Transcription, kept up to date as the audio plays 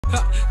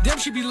Damn,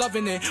 she be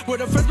loving it. With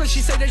her first, but she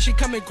said that she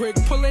coming quick.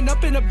 Pulling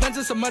up in a Benz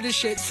and some other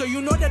shit. So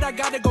you know that I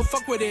gotta go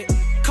fuck with it.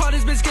 Call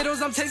this bitch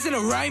Skittles, I'm tasting a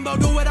rainbow.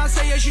 Do what I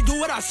say, yeah, she do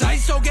what I say.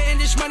 So getting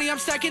this money, I'm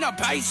stacking up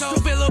pesos.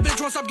 Stupid little bitch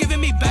won't stop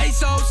giving me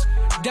pesos.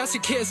 That's a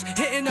kiss,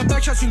 hitting the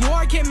back shots, you know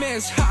I can't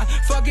miss.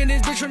 Fucking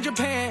this bitch from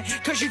Japan,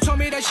 cause she told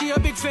me that she a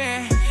big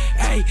fan.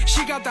 Hey,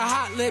 she got the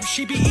hot lips,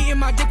 she be eating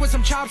my dick with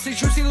some chopsticks.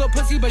 Juicy little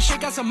pussy, but she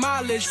got some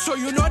mileage. So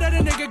you know that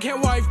a nigga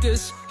can't wife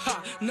this.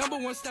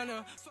 #1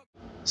 stunner.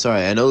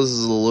 Sorry, I know this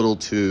is a little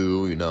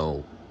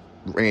too,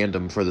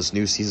 random for this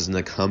new season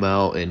to come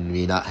out and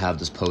me not have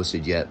this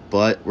posted yet,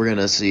 but we're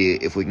gonna see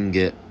if we can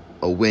get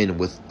a win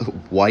with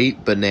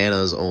white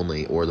bananas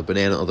only, or the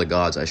banana of the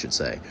gods, I should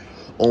say.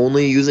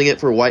 Only using it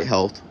for white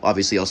health.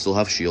 Obviously, I'll still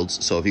have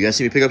shields, so if you guys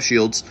see me pick up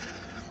shields,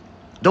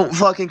 don't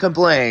fucking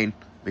complain,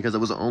 because it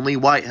was only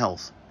white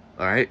health,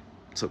 alright?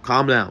 So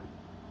calm down.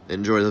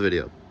 Enjoy the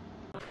video.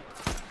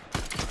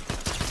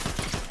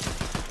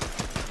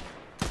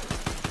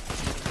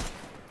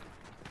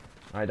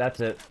 Alright, that's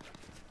it.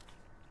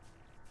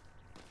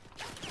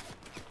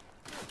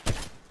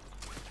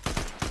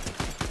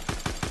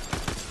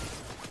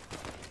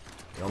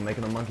 Yo, I'm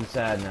making the monkey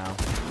sad now.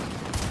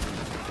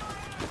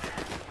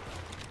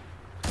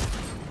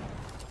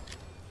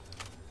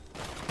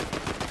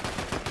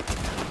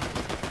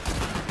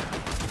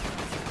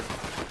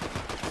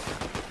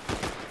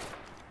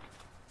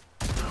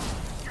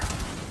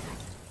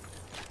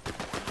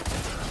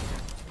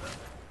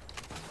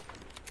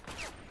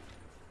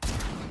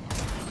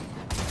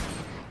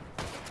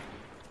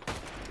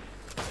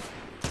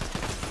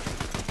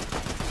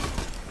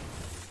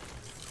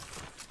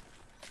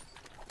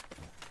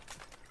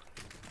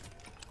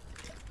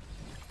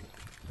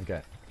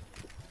 Okay.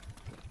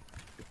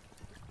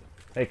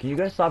 Hey, can you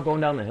guys stop going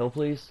down the hill,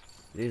 please?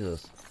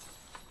 Jesus.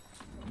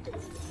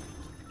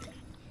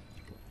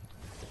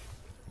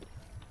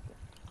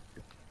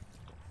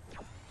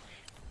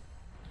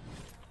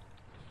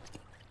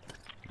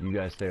 You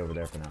guys stay over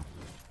there for now.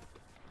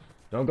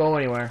 Don't go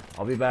anywhere.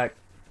 I'll be back.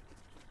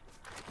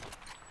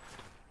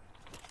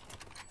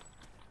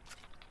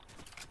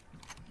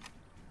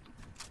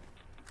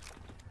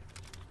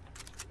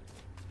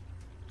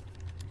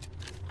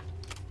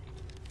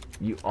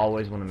 You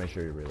always want to make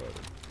sure you're reloaded.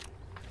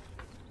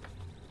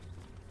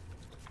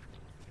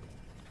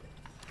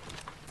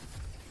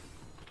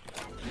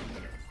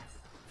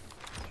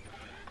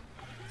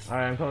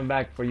 Alright, I'm coming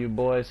back for you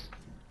boys.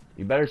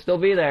 You better still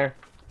be there.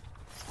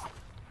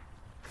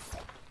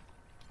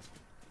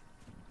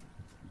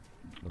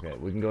 Okay,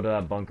 we can go to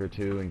that bunker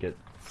too and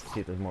see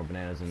if there's more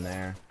bananas in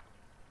there.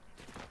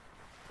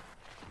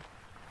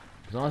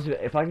 Because honestly,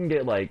 if I can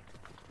get like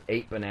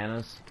 8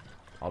 bananas,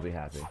 I'll be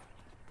happy.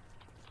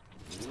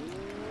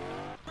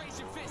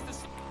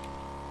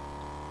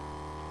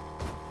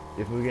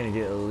 If we're gonna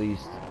get at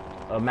least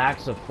a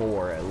max of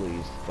 4 at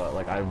least, but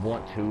like I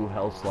want 2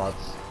 health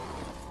slots.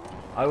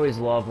 I always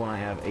love when I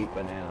have 8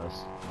 bananas.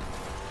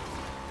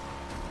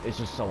 It's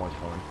just so much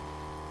fun.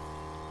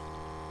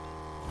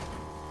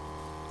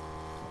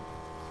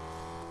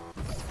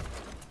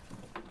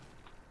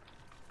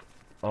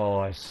 Oh,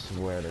 I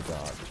swear to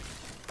God.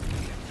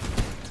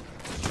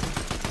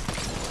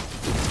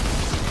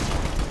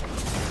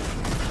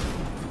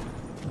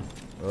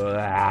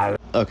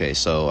 Okay,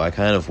 so I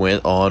kind of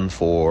went on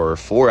for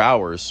 4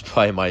 hours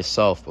by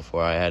myself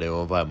before I had to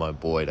invite my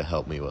boy to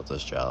help me with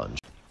this challenge.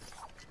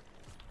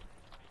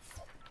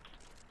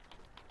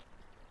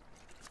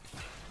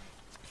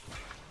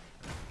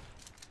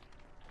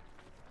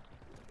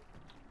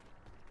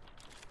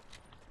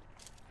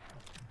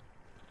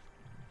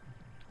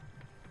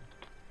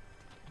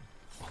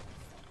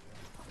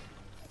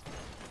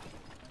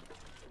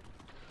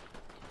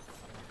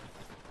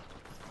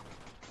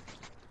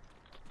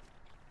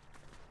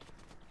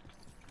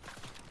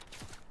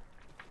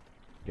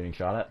 Getting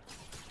shot at.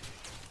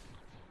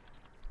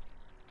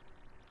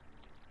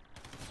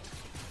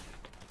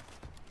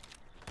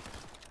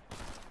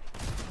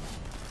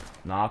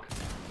 Knock.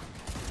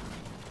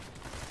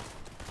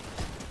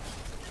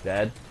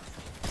 Dead.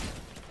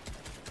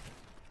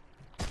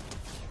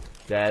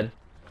 Dead.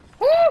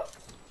 Woo!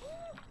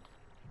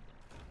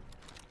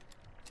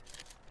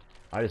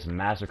 I just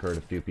massacred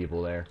a few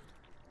people there.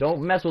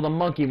 Don't mess with a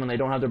monkey when they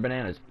don't have their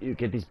bananas. You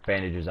get these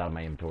bandages out of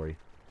my inventory.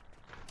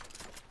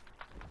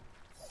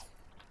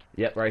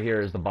 Yep, right here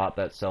is the bot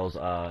that sells,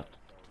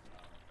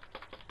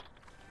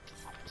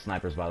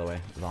 snipers, by the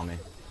way. It's on me.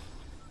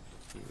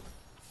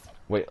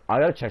 Wait, I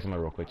gotta check something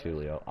real quick, too,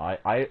 Leo.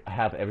 I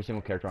have every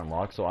single character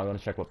unlocked, so I'm gonna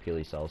check what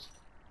Peely sells.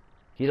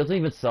 He doesn't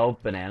even sell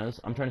bananas.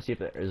 I'm trying to see if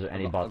there is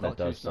any bot that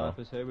does sell. I've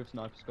got 2 snipers here with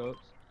sniper scopes.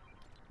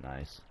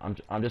 Nice.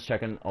 I'm just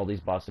checking all these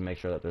bots to make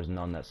sure that there's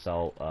none that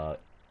sell,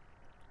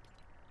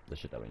 the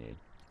shit that we need.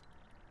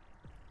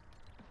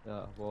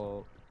 Yeah,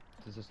 well,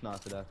 there's a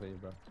sniper there for you,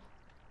 bro.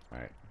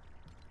 Alright.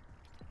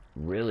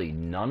 Really,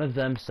 none of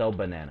them sell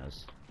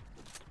bananas.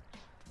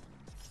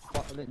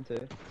 What, I didn't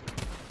too.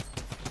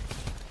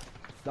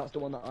 That's the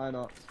one that I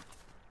knocked.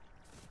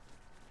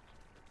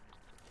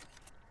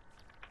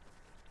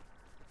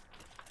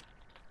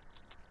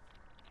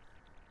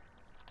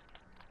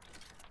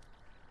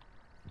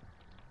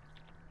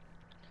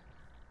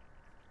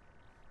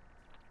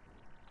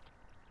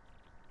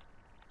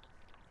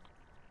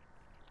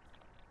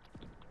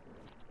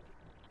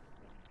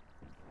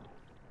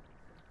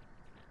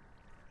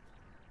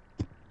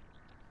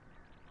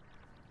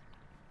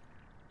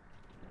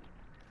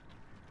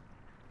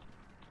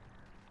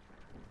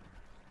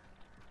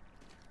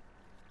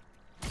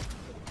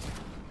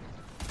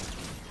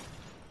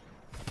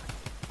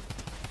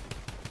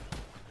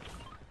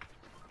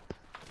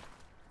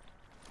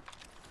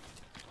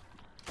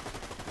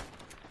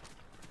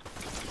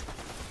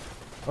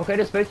 Okay,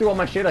 just space through all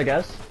my shit, I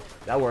guess.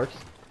 That works.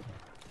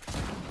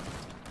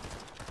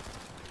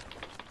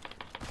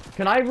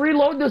 Can I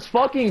reload this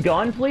fucking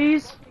gun,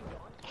 please?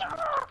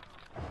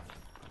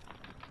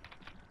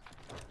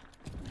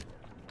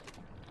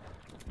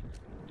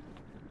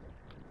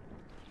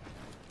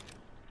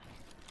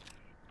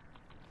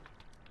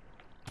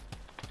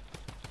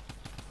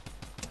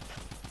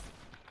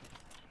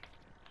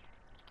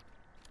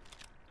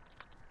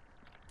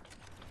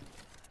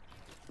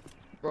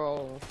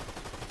 Bro.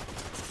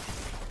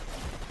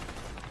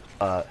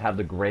 Have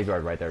the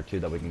graveyard right there too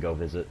that we can go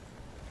visit.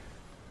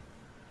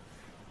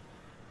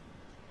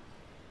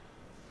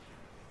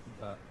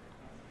 But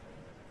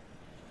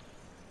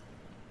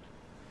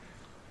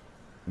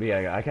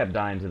yeah, I kept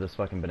dying to this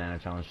fucking banana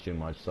challenge too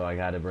much, so I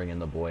had to bring in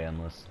the boy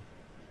endless.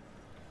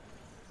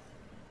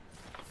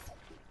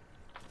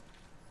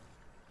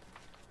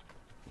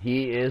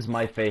 He is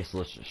my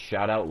faceless.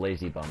 Shout out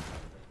Lazy Bum.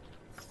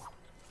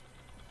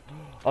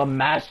 A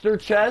master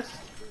chest?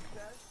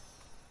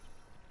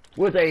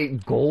 With a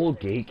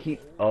gold gatekeep?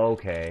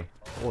 Okay,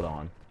 hold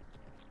on.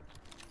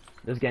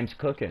 This game's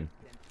cooking.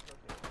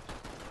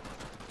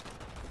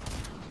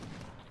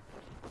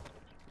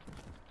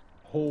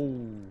 Oh.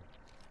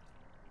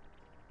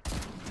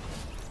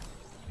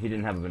 He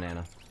didn't have a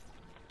banana.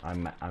 I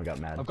got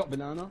mad. I've got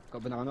banana,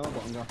 but I'm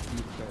gonna have to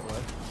use it straight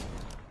away.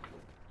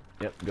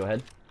 Yep, go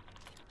ahead.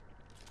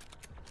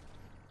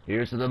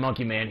 Here's to the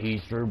monkey man,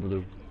 he's true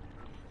blue.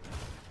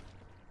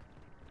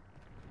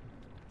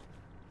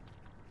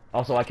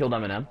 Also, I killed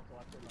Eminem.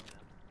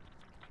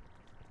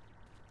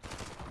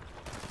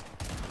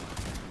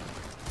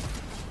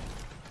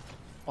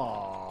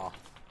 Aww.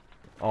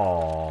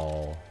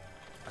 Oh.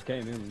 I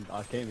came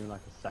in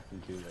like a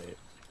second too late.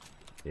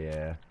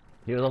 Yeah.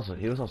 He was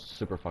also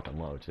super fucking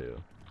low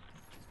too.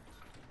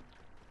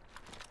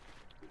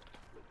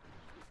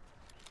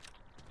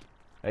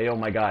 Hey yo,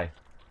 my guy.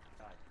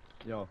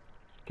 Yo.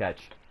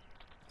 Catch.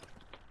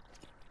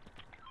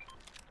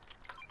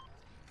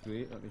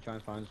 Sweet, let me try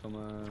and find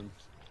some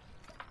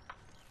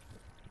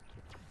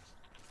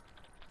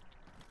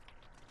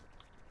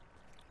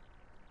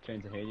Chain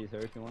to Hades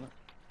here if you want it.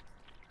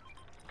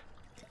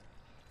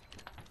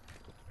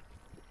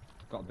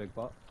 Got a big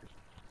pot.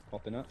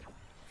 Pop in it.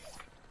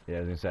 Yeah, I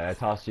was gonna say, I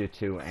tossed you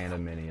 2 and a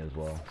mini as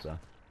well, so.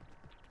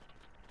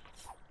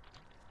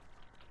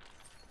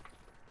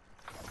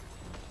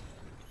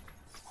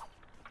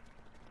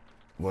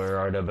 Where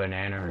are the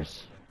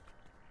bananas?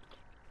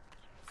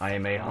 I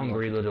am a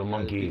hungry little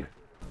monkey.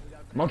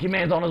 Monkey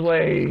man's on his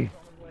way!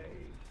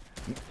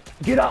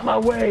 Get out my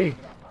way!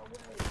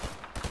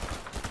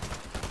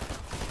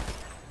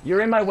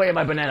 You're in my way of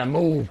my banana.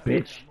 Move,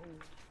 bitch!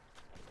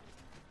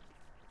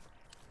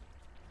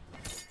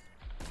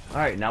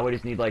 Alright, now we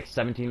just need like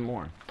 17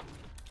 more.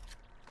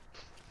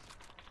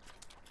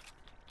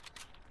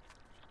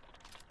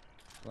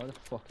 Why the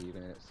fuck are you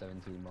gonna get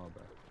 17 more,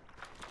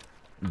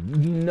 bro?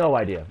 No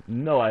idea.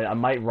 No, I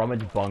might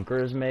rummage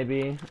bunkers,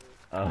 maybe.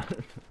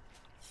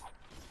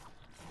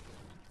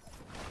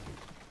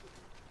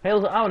 Hey,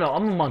 listen, I don't know.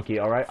 I'm a monkey,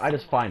 alright? I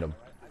just find them.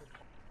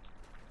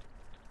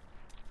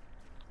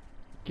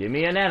 Give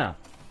me a nana.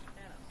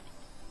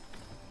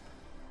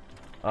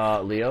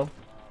 Leo?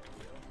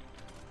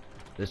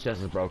 This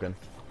chest is broken.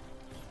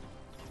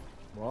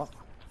 What?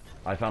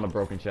 I found a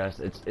broken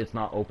chest. It's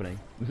not opening.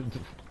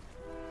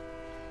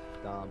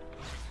 Damn.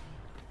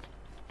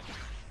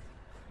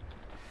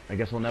 I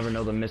guess we'll never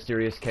know the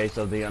mysterious case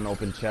of the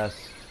unopened chest.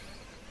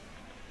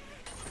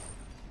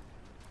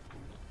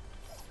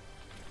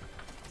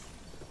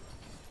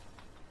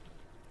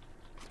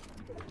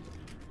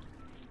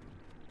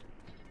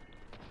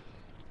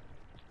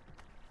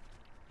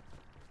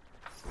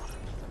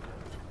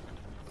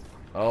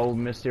 Oh,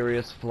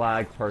 mysterious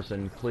flag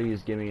person,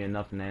 please give me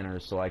enough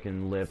nanners so I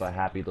can live a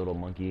happy little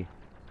monkey.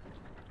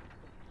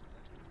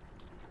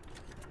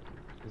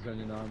 Is there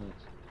any nanas?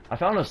 I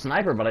found a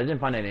sniper, but I didn't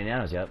find any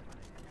nanas yet.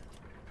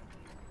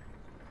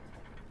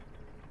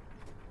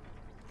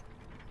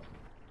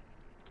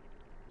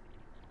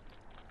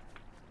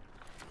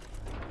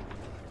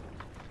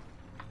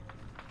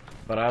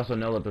 But I also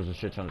know that there's a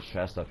shit ton of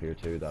chests up here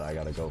too that I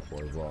gotta go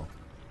for as well.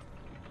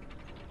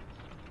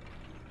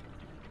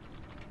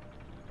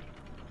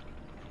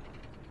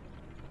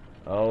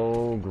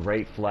 Oh,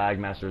 great flag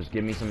masters,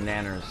 give me some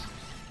nanners.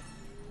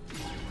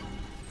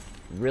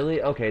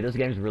 Really? Okay, this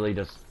game's really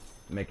just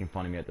making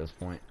fun of me at this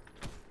point.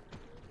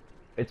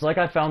 It's like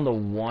I found the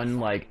one,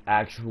 like,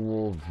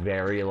 actual,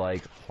 very,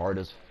 like, hard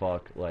as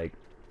fuck, like,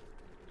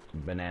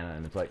 banana,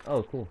 and it's like,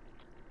 oh, cool.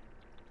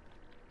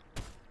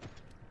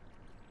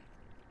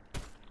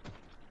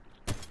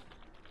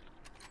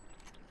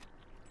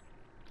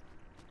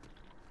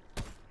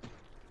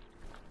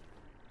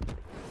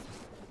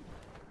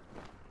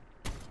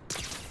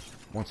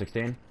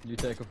 $116. You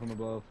take it from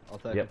above. I'll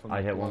take it Yep, from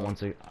I hit below.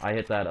 I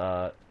hit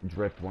that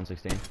drift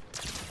 116.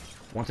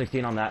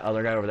 116 on that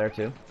other guy over there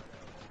too.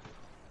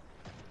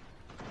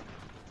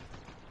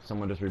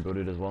 Someone just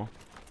rebooted as well.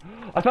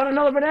 I found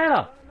another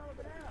banana.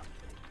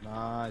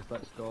 Nice,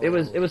 let's go. It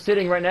was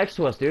sitting right next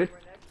to us, dude.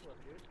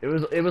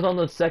 It was on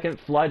the second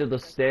flight of the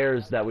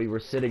stairs that we were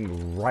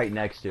sitting right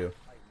next to.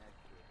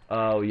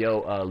 Oh,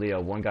 yo,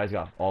 Leo, one guy's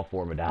got all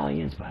 4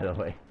 medallions, by the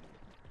way.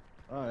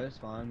 Alright, it's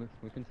fine.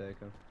 We can take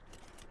him.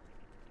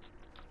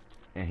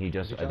 And he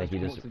just, I think he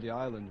just, to the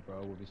island,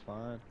 bro. We'll be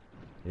fine.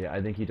 yeah,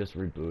 I think he just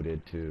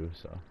rebooted too.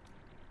 So.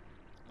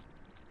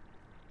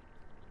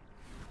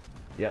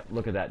 Yep,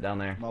 look at that down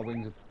there. My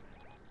wings are...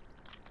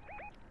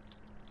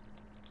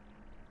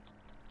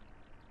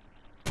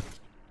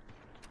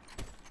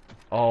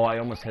 Oh, I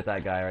almost hit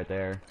that guy right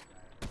there.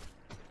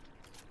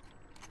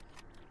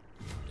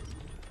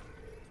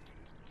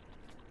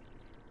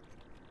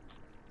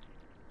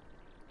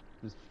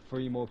 There's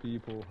 3 more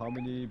people. How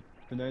many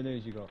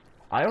bananas you got?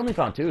 I only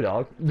found 2,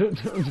 dog.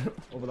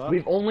 Over there?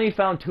 We've only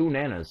found 2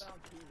 nanas.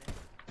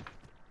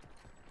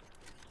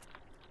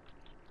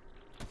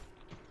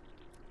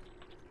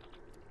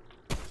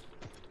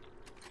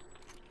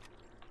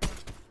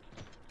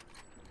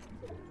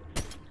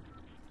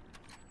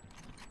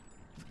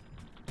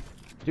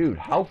 Dude,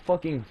 how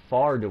fucking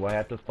far do I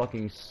have to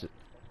fucking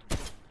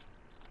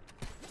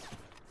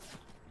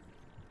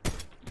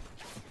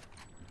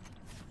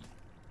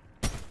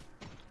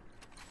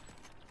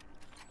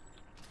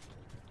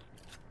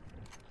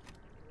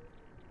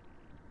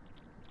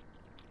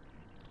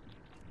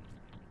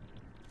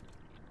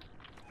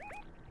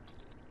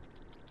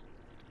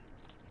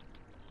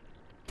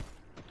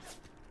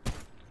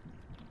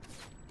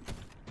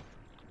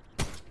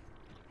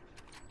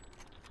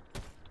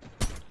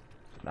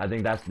I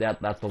think that's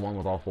the one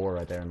with all 4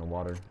 right there in the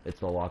water.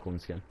 It's the Lachlan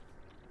skin.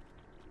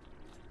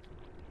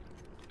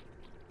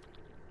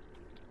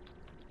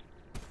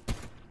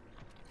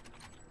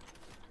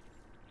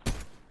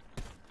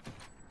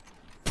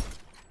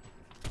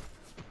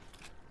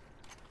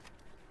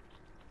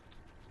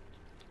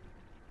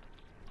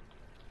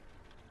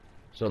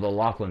 So the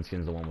Lachlan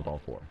skin's the one with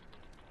all 4.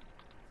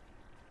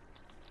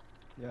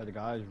 Yeah, the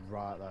guy's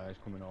right there. He's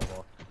coming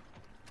over.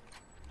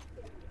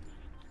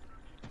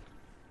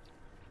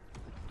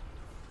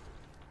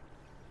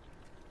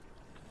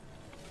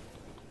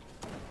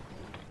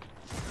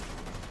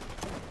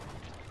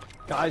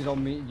 Guys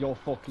on me, you're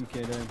fucking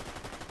kidding.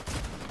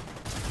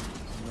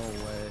 No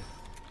way.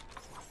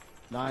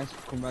 Nice,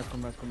 come back.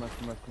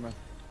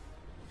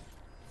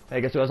 Hey,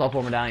 guess who has all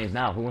 4 medallions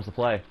now? Who wants to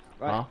play?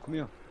 Right, Huh? come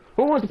here.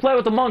 Who wants to play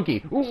with the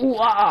monkey? Ooh,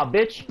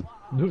 bitch!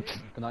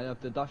 Can I have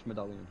the dash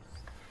medallion?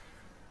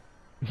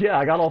 Yeah,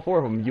 I got all 4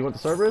 of them. You want the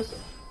Cerberus?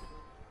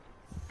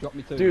 Drop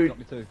me 2, Dude, drop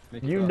me 2.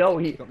 Make it You fast. know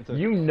Drop me 2.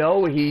 you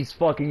know he's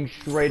fucking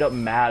straight up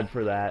mad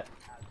for that.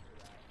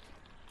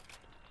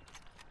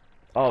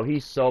 Oh,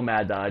 he's so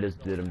mad that I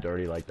just did him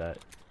dirty like that.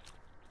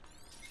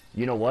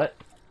 You know what?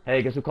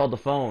 Hey, guess who called the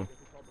phone?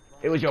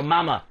 It was your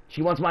mama.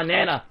 She wants my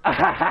nana.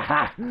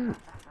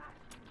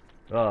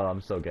 Oh, I'm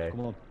so gay.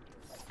 Come on.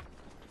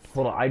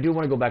 Hold on, I do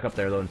want to go back up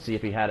there though and see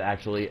if he had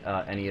actually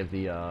any of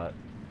the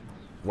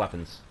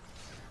weapons.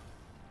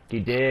 He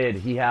did.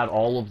 He had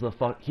all of the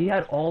He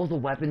had all of the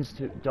weapons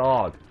to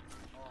dog.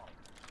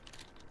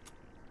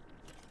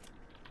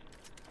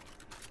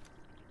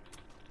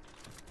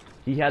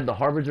 He had the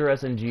Harbinger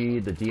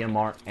SMG, the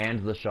DMR,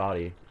 and the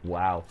Shoddy.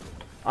 Wow.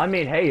 I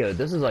mean, hey,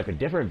 this is like a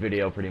different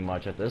video pretty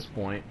much at this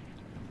point.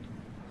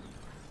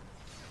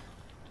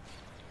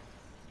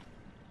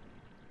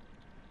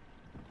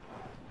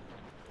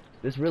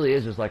 This really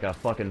is just like a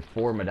fucking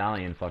 4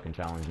 medallion fucking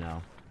challenge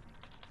now.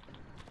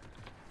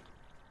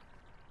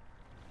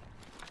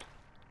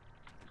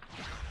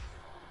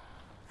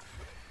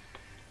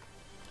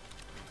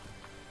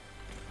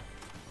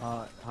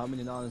 How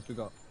many nanas we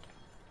got?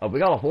 Oh, we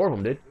got all 4 of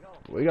them, dude.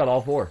 We got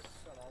all 4.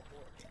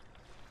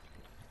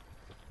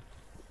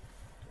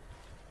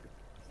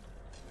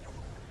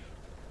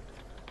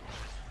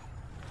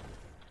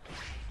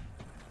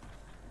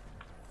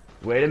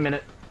 Wait a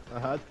minute.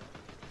 Ahead.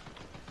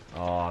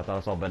 Oh, I thought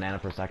I saw a banana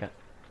for a second.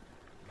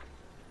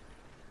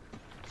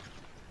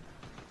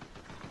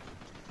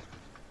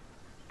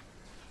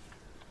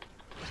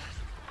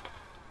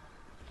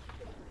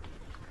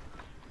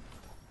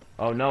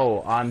 Oh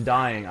no, I'm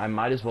dying. I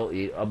might as well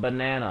eat a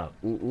banana.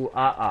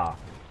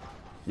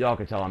 Y'all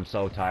can tell I'm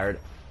so tired.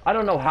 I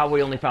don't know how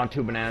we only found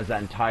 2 bananas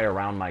that entire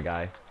round, my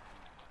guy.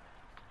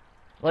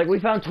 Like, we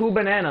found 2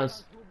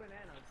 bananas,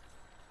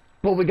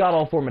 but we got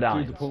all 4 Do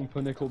medallions. the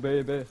pumpernickel,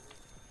 baby.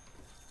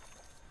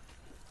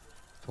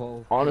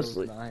 12,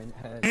 Honestly. 9,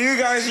 head. You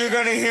guys are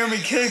gonna hear me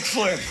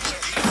kickflip.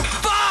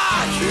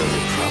 The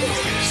only problem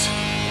is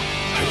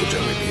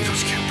hypodermic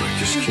needles can't break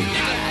your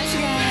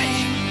skin.